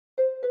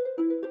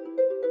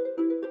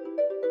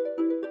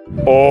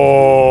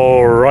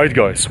Alright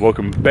guys,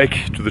 welcome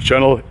back to the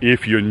channel.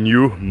 If you're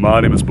new, my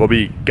name is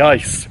Bobby.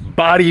 Guys,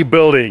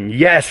 bodybuilding,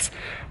 yes,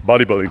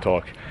 bodybuilding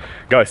talk.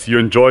 Guys, you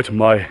enjoyed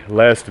my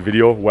last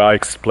video where I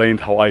explained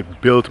how I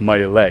built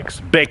my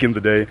legs back in the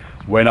day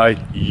when I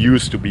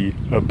used to be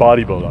a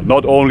bodybuilder.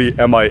 Not only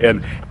am I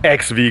an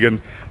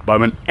ex-vegan, but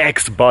I'm an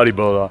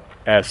ex-bodybuilder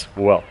as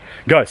well.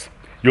 Guys,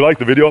 you liked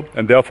the video,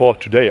 and therefore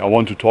today I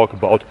want to talk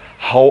about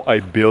how I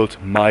built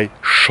my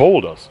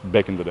shoulders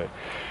back in the day.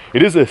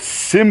 It is a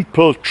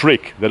simple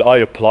trick that I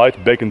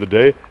applied back in the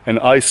day, and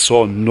I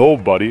saw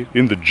nobody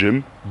in the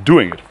gym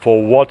doing it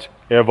for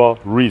whatever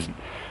reason.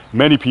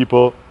 Many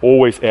people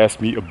always ask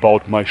me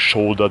about my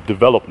shoulder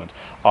development.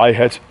 I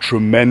had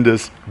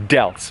tremendous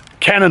delts,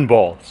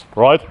 cannonballs,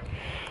 right?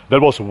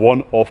 That was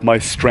one of my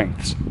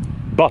strengths.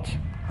 But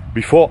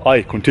before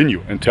I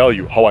continue and tell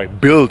you how I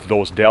built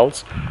those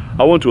delts,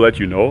 I want to let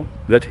you know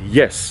that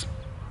yes,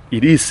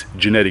 it is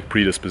genetic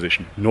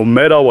predisposition. No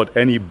matter what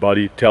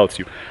anybody tells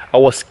you. I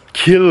was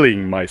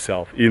killing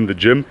myself in the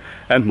gym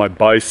and my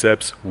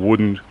biceps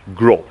wouldn't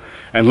grow.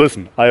 And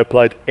listen, I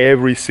applied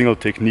every single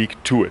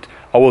technique to it.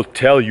 I will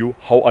tell you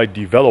how I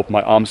developed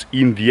my arms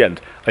in the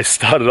end. I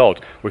started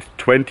out with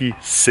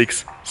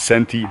 26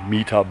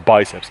 centimeter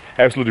biceps.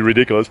 Absolutely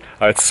ridiculous.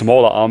 I had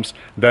smaller arms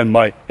than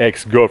my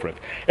ex-girlfriend.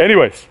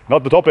 Anyways,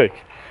 not the topic.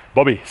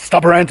 Bobby,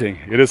 stop ranting.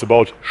 It is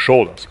about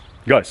shoulders.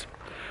 Guys,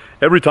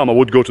 every time I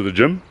would go to the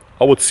gym,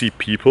 I would see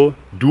people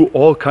do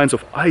all kinds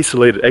of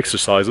isolated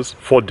exercises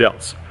for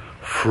delts.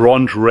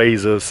 Front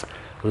raises,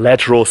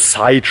 lateral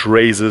side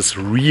raises,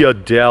 rear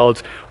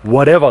delt,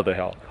 whatever the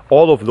hell.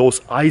 All of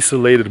those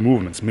isolated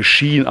movements,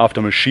 machine after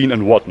machine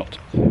and whatnot.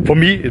 For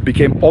me, it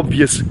became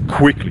obvious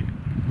quickly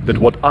that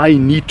what I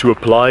need to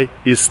apply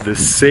is the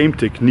same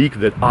technique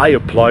that I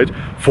applied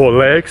for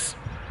legs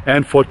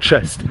and for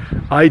chest.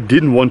 I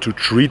didn't want to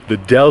treat the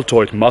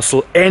deltoid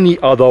muscle any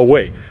other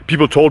way.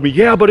 People told me,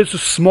 yeah, but it's a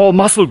small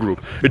muscle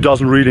group. It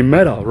doesn't really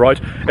matter, right?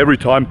 Every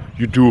time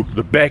you do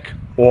the back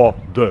or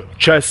the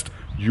chest,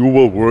 you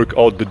will work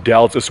out the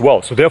delts as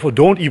well. So therefore,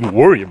 don't even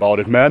worry about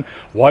it, man.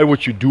 Why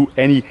would you do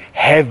any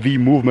heavy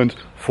movement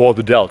for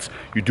the delts?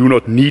 You do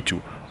not need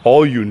to.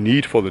 All you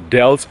need for the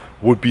delts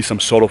would be some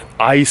sort of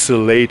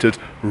isolated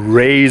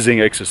raising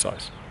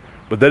exercise.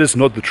 But that is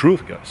not the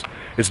truth, guys.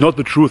 It's not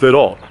the truth at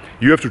all.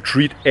 You have to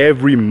treat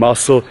every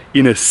muscle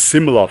in a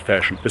similar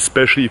fashion,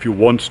 especially if you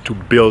want to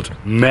build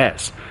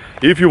mass.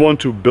 If you want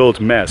to build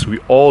mass, we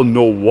all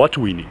know what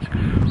we need.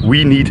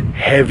 We need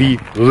heavy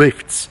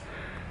lifts.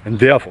 And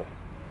therefore,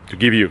 to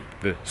give you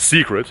the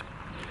secret,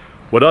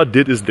 what I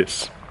did is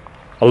this.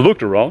 I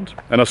looked around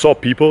and I saw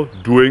people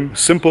doing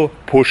simple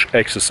push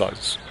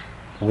exercises,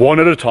 one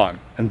at a time.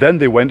 And then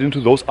they went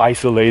into those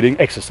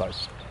isolating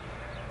exercises.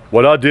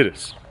 What I did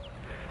is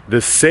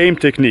the same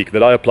technique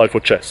that I applied for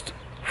chest.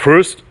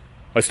 First,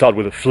 I start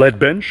with a flat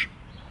bench,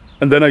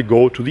 and then I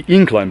go to the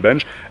incline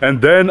bench,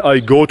 and then I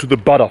go to the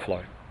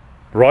butterfly,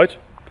 right?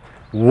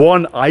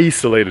 One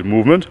isolated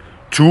movement,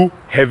 two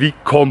heavy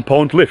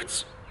compound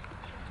lifts.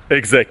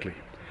 Exactly.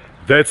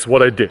 That's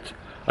what I did.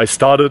 I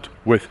started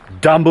with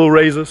dumbbell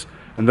raises,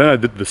 and then I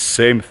did the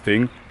same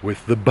thing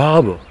with the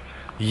barbell.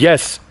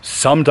 Yes,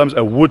 sometimes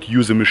I would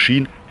use a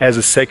machine as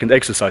a second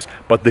exercise,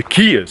 but the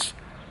key is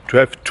to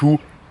have two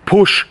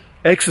push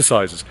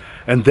exercises.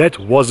 And that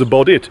was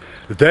about it.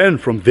 Then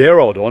from there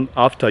out on,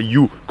 after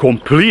you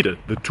completed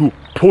the two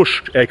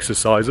push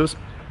exercises,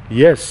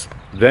 yes,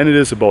 then it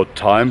is about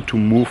time to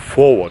move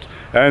forward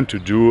and to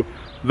do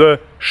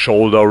the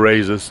shoulder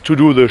raises, to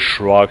do the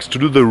shrugs, to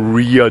do the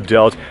rear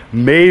delt.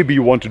 Maybe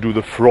you want to do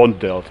the front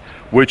delt,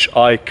 which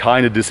I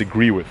kind of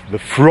disagree with. The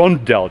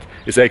front delt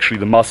is actually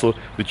the muscle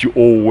that you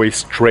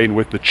always train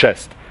with the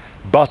chest.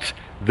 But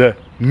the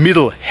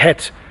middle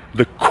head,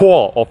 the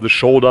core of the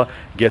shoulder,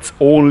 gets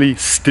only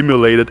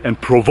stimulated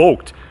and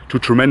provoked to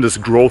tremendous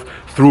growth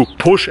through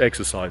push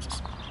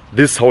exercises.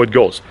 This is how it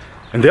goes.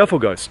 And therefore,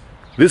 guys,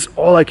 this is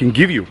all I can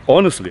give you.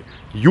 Honestly,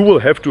 you will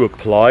have to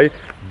apply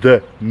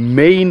the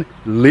main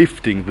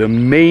lifting, the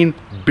main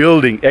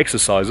building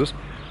exercises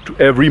to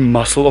every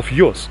muscle of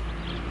yours.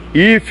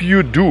 If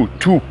you do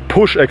two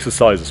push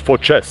exercises for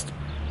chest,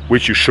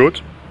 which you should,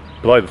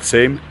 apply the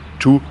same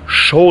to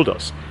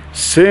shoulders.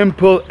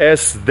 Simple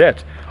as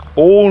that.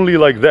 Only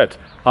like that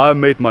I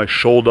made my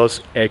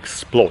shoulders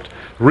explode.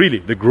 Really,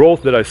 the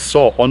growth that I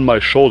saw on my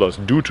shoulders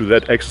due to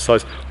that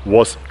exercise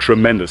was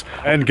tremendous.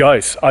 And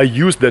guys, I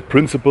used that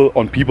principle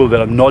on people that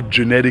are not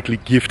genetically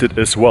gifted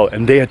as well,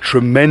 and they had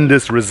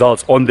tremendous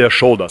results on their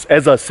shoulders.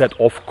 As I said,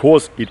 of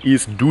course, it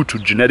is due to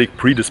genetic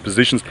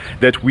predispositions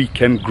that we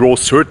can grow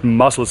certain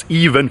muscles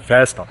even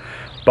faster.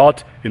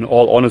 But in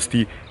all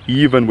honesty,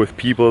 even with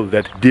people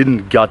that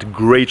didn't got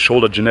great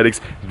shoulder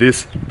genetics,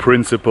 this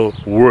principle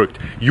worked.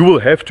 You will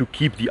have to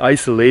keep the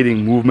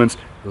isolating movements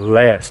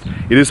last.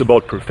 It is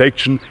about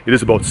perfection. It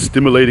is about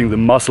stimulating the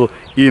muscle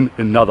in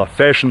another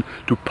fashion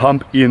to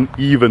pump in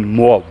even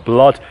more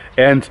blood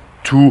and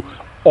to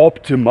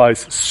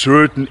optimize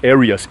certain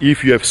areas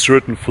if you have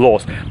certain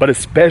flaws, but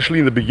especially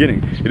in the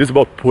beginning, it is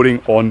about putting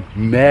on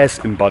mass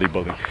in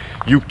bodybuilding.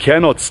 You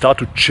cannot start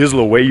to chisel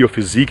away your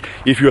physique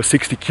if you are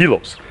 60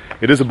 kilos.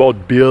 It is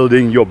about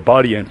building your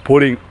body and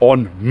putting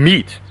on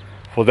meat.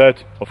 For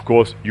that, of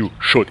course, you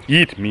should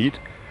eat meat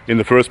in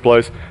the first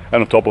place,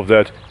 and on top of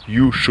that,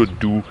 you should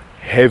do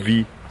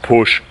heavy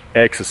push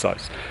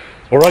exercise.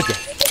 Alright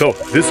guys, so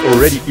this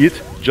already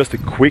it, just a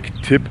quick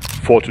tip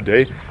for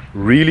today.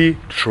 Really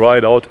try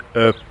it out,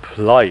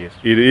 apply it.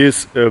 It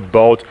is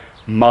about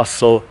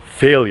muscle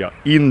failure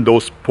in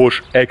those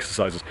push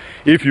exercises.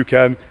 If you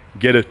can,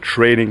 get a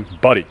training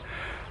buddy.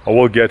 I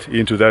will get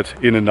into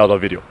that in another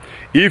video.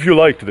 If you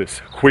liked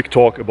this quick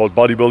talk about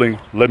bodybuilding,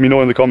 let me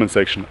know in the comment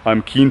section.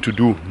 I'm keen to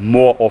do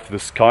more of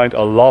this kind.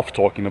 I love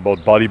talking about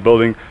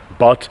bodybuilding,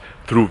 but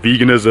through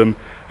veganism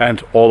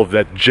and all of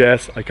that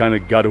jazz, I kind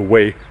of got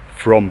away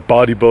from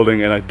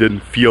bodybuilding and I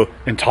didn't feel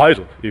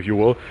entitled, if you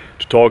will,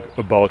 to talk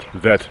about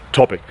that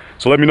topic.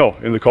 So let me know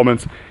in the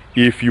comments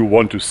if you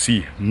want to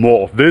see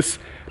more of this.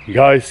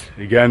 Guys,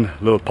 again,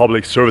 little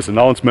public service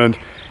announcement.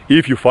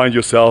 If you find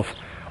yourself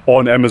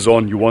on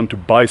Amazon, you want to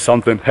buy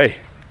something, hey,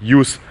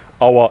 use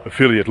our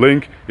affiliate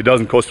link. It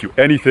doesn't cost you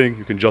anything.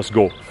 You can just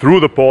go through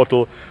the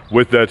portal.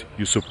 With that,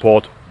 you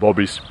support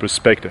Bobby's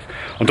Perspective.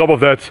 On top of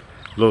that,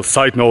 little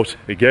side note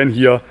again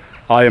here,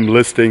 I am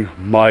listing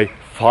my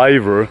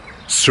Fiverr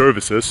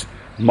services,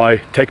 my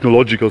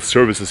technological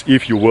services,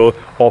 if you will,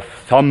 of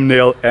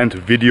thumbnail and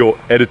video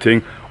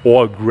editing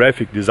or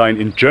graphic design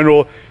in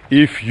general.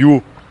 If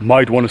you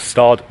might want to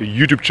start a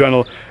YouTube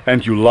channel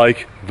and you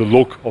like the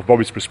look of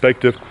Bobby's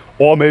Perspective,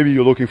 or maybe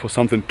you're looking for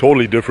something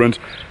totally different,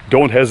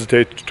 don't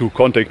hesitate to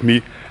contact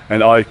me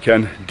and I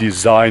can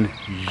design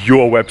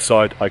your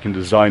website, I can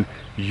design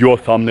your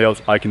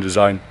thumbnails, I can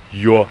design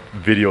your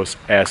videos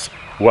as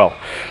well.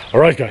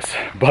 Alright guys,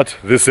 but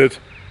this is it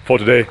for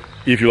today.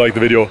 If you like the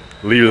video,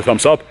 leave it a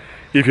thumbs up.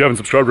 If you haven't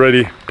subscribed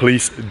already,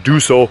 please do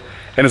so.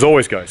 And as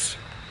always guys,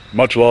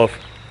 much love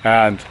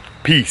and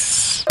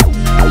peace.